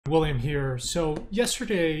William here. So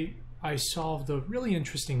yesterday I solved a really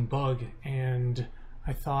interesting bug, and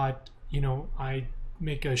I thought, I'd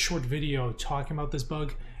make a short video talking about this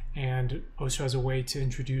bug, and also as a way to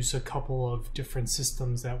introduce a couple of different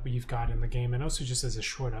systems that we've got in the game, and also just as a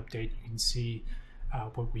short update, you can see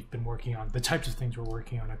what we've been working on, the types of things we're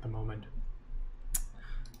working on at the moment.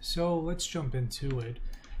 So let's jump into it.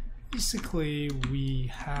 Basically,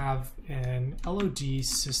 we have an LOD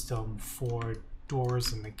system for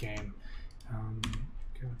doors in the game.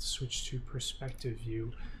 Okay, let's switch to perspective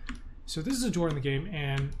view. So this is a door in the game,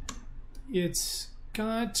 and it's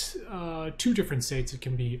got two different states. It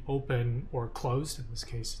can be open or closed. In this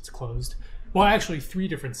case, it's closed. Well, actually, three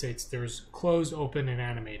different states. There's closed, open, and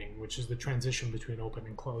animating, which is the transition between open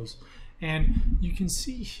and close. And you can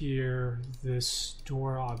see here this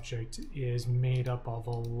door object is made up of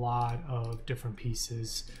a lot of different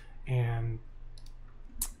pieces, and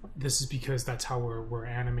this is because that's how we're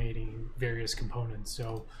animating various components.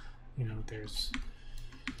 So, there's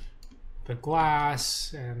the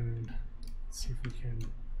glass, and let's see if we can,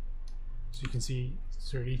 so you can see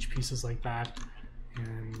sort of each piece is like that.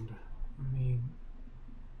 And let me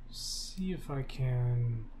see if I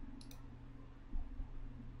can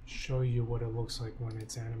show you what it looks like when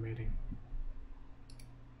it's animating.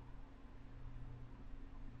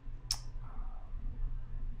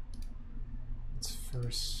 Let's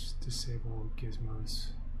first disable gizmos.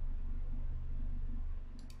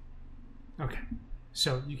 Okay,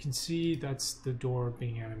 so you can see that's the door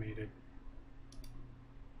being animated.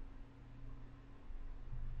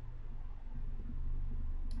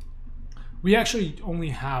 We actually only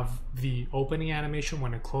have the opening animation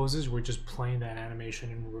when it closes. We're just playing that animation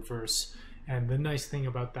in reverse. And the nice thing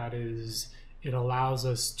about that is it allows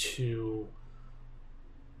us to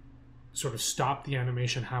sort of stop the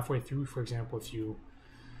animation halfway through. For example,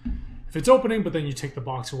 if it's opening, but then you take the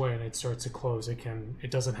box away and it starts to close, it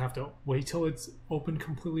doesn't have to wait till it's open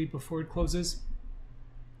completely before it closes.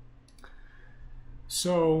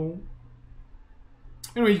 So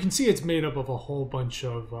anyway, you can see it's made up of a whole bunch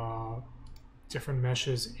of different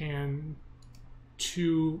meshes, and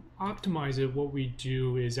to optimize it, what we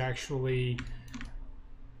do is actually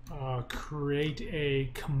create a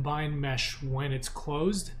combined mesh when it's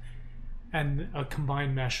closed and a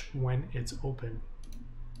combined mesh when it's open.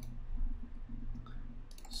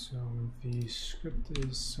 So the script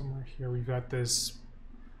is somewhere here. We've got this.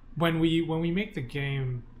 When we make the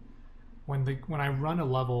game, when I run a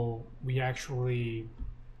level, we actually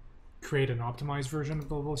create an optimized version of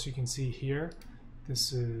the level. So you can see here,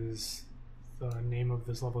 this is the name of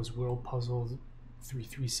this level is World Puzzle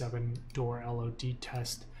 337 Door LOD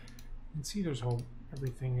Test. You can see there's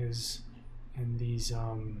everything is in these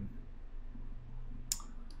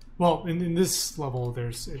well, in this level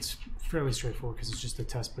it's fairly straightforward because it's just a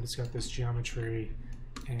test, but it's got this geometry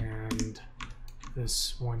and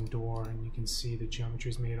this one door, and you can see the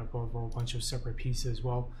geometry is made up of a bunch of separate pieces.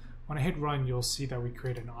 Well, when I hit run, you'll see that we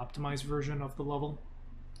create an optimized version of the level,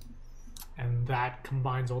 and that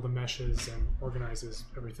combines all the meshes and organizes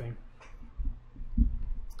everything.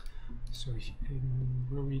 So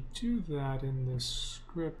where we do that in this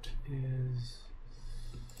script is,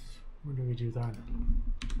 where do we do that?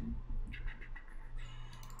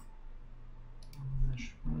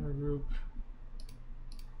 Mesh runner group.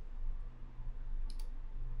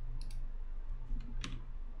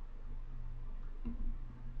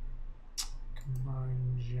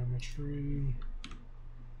 Combine geometry.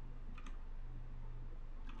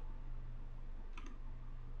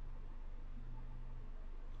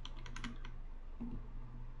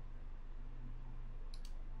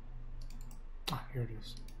 Here it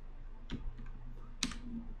is.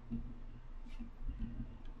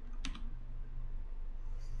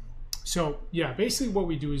 So yeah, basically what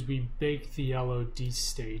we do is we bake the LOD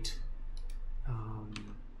state.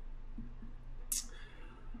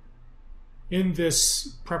 In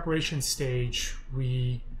this preparation stage,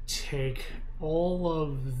 we take all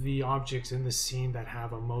of the objects in the scene that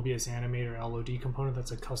have a Mobius animator LOD component.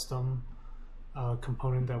 That's a custom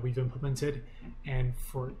component that we've implemented, and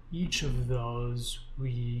for each of those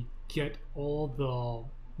we get all the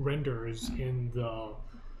renders in the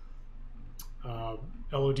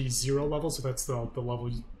LOD 0 level. So that's the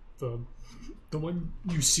level, the one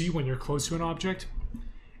you see when you're close to an object,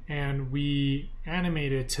 and we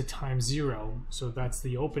animate it to time 0. So that's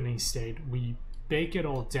the opening state. We bake it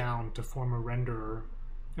all down to form a renderer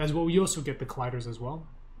as well. We also get the colliders as well,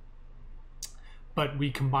 but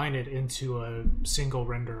we combine it into a single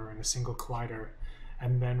renderer and a single collider,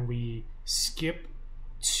 and then we skip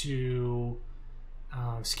the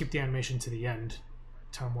animation to the end,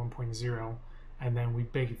 time 1.0, and then we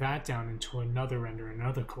bake that down into another render,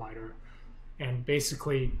 another collider. And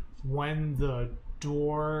basically, when the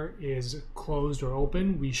door is closed or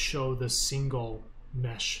open, we show the single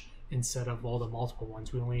mesh instead of all the multiple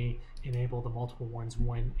ones. We only enable the multiple ones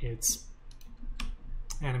when it's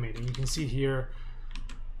animated. You can see here,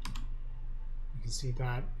 you can see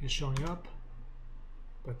that is showing up,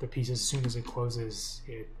 but the piece, as soon as it closes,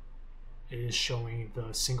 it is showing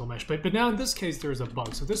the single mesh. But now in this case, there's a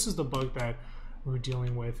bug. So this is the bug that we're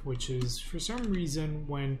dealing with, which is for some reason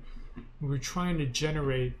when we were trying to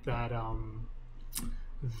generate that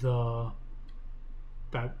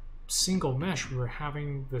that single mesh, we were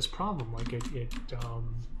having this problem. Like it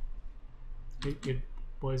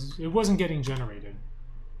wasn't getting generated.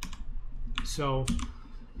 So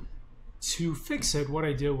to fix it, what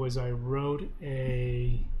I did was I wrote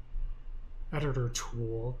a editor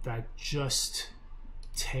tool that just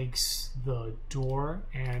takes the door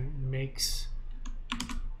and makes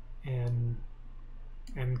and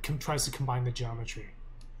tries to combine the geometry.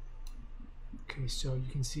 Okay, so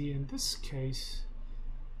you can see in this case,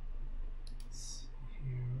 let's see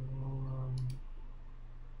here,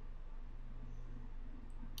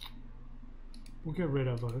 we'll get rid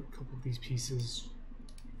of a couple of these pieces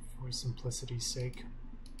for simplicity's sake.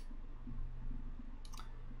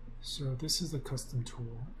 So this is the custom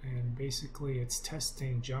tool, and basically it's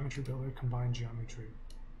testing geometry builder, combined geometry.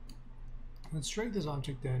 Let's drag this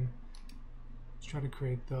object in. Let's try to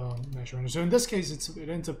create the mesh render. So in this case, it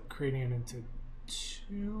ends up creating it into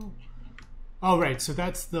two. Oh, right. So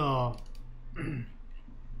that's the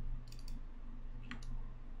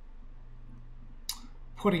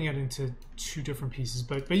putting it into two different pieces.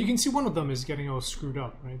 But you can see one of them is getting all screwed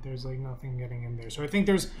up, right? There's like nothing getting in there. So I think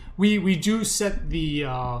we do set the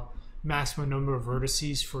maximum number of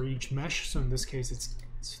vertices for each mesh. So in this case, it's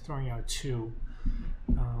throwing out two.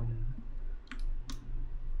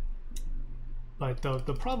 But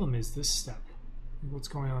the problem is this step, what's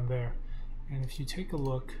going on there. And if you take a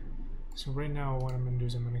look, so right now what I'm going to do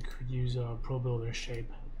is I'm going to use a ProBuilder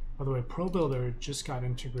shape. By the way, ProBuilder just got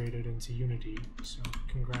integrated into Unity, so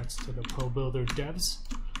congrats to the ProBuilder devs.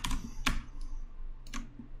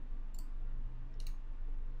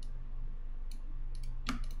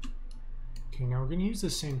 Okay, now we're going to use the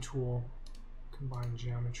same tool, combine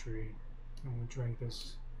geometry, and we'll drag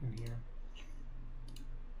this in here.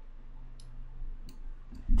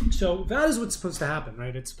 So that is what's supposed to happen,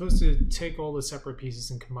 right? It's supposed to take all the separate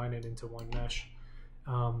pieces and combine it into one mesh.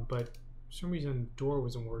 But for some reason, door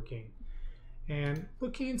wasn't working. And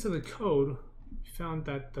looking into the code, we found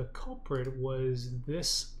that the culprit was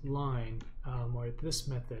this line, or this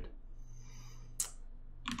method.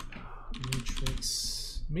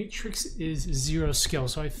 Matrix is 0 scale.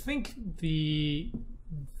 So I think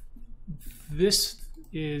this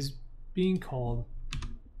is being called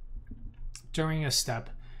during a step,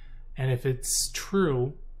 and if it's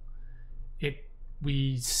true,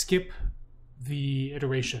 we skip the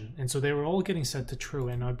iteration, and so they were all getting set to true.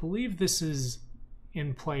 And I believe this is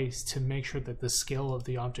in place to make sure that the scale of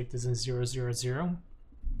the object is in 0, 0, 0.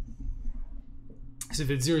 Because if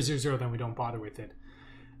it's 0, 0, 0, then we don't bother with it.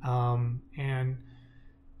 And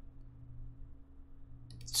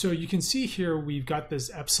so you can see here we've got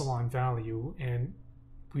this epsilon value, and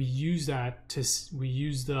we use that to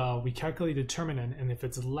we calculate the determinant, and if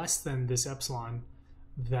it's less than this epsilon,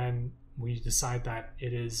 then we decide that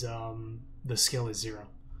it is the scale is 0,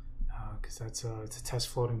 because it's a test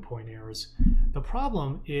floating point errors. The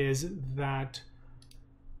problem is that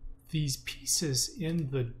these pieces in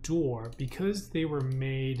the door, because they were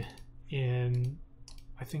made in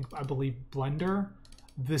I believe Blender,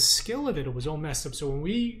 the scale of it was all messed up. So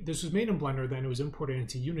when this was made in Blender, then it was imported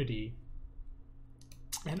into Unity.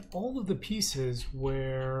 And all of the pieces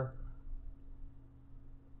were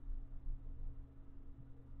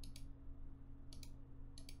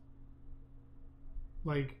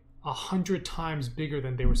like 100 times bigger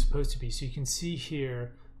than they were supposed to be. So you can see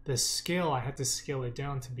here the scale, I had to scale it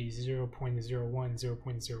down to be 0.01,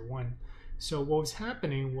 0.01. So what was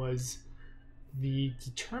happening was the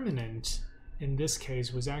determinant in this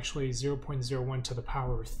case was actually 0.01 to the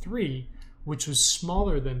power of 3, which was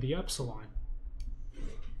smaller than the epsilon.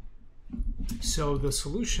 So the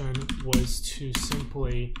solution was to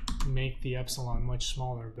simply make the epsilon much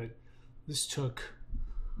smaller, but this took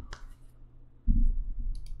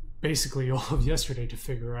basically all of yesterday to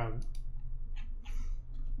figure out.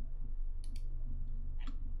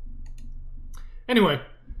 Anyway,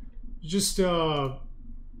 just that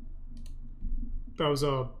was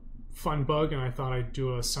a fun bug, and I thought I'd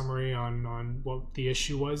do a summary on what the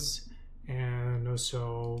issue was, and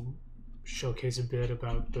also showcase a bit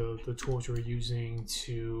about the tools we're using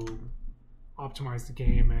to optimize the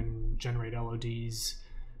game and generate LODs.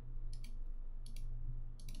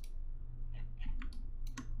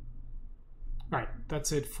 All right,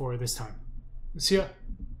 that's it for this time. See ya.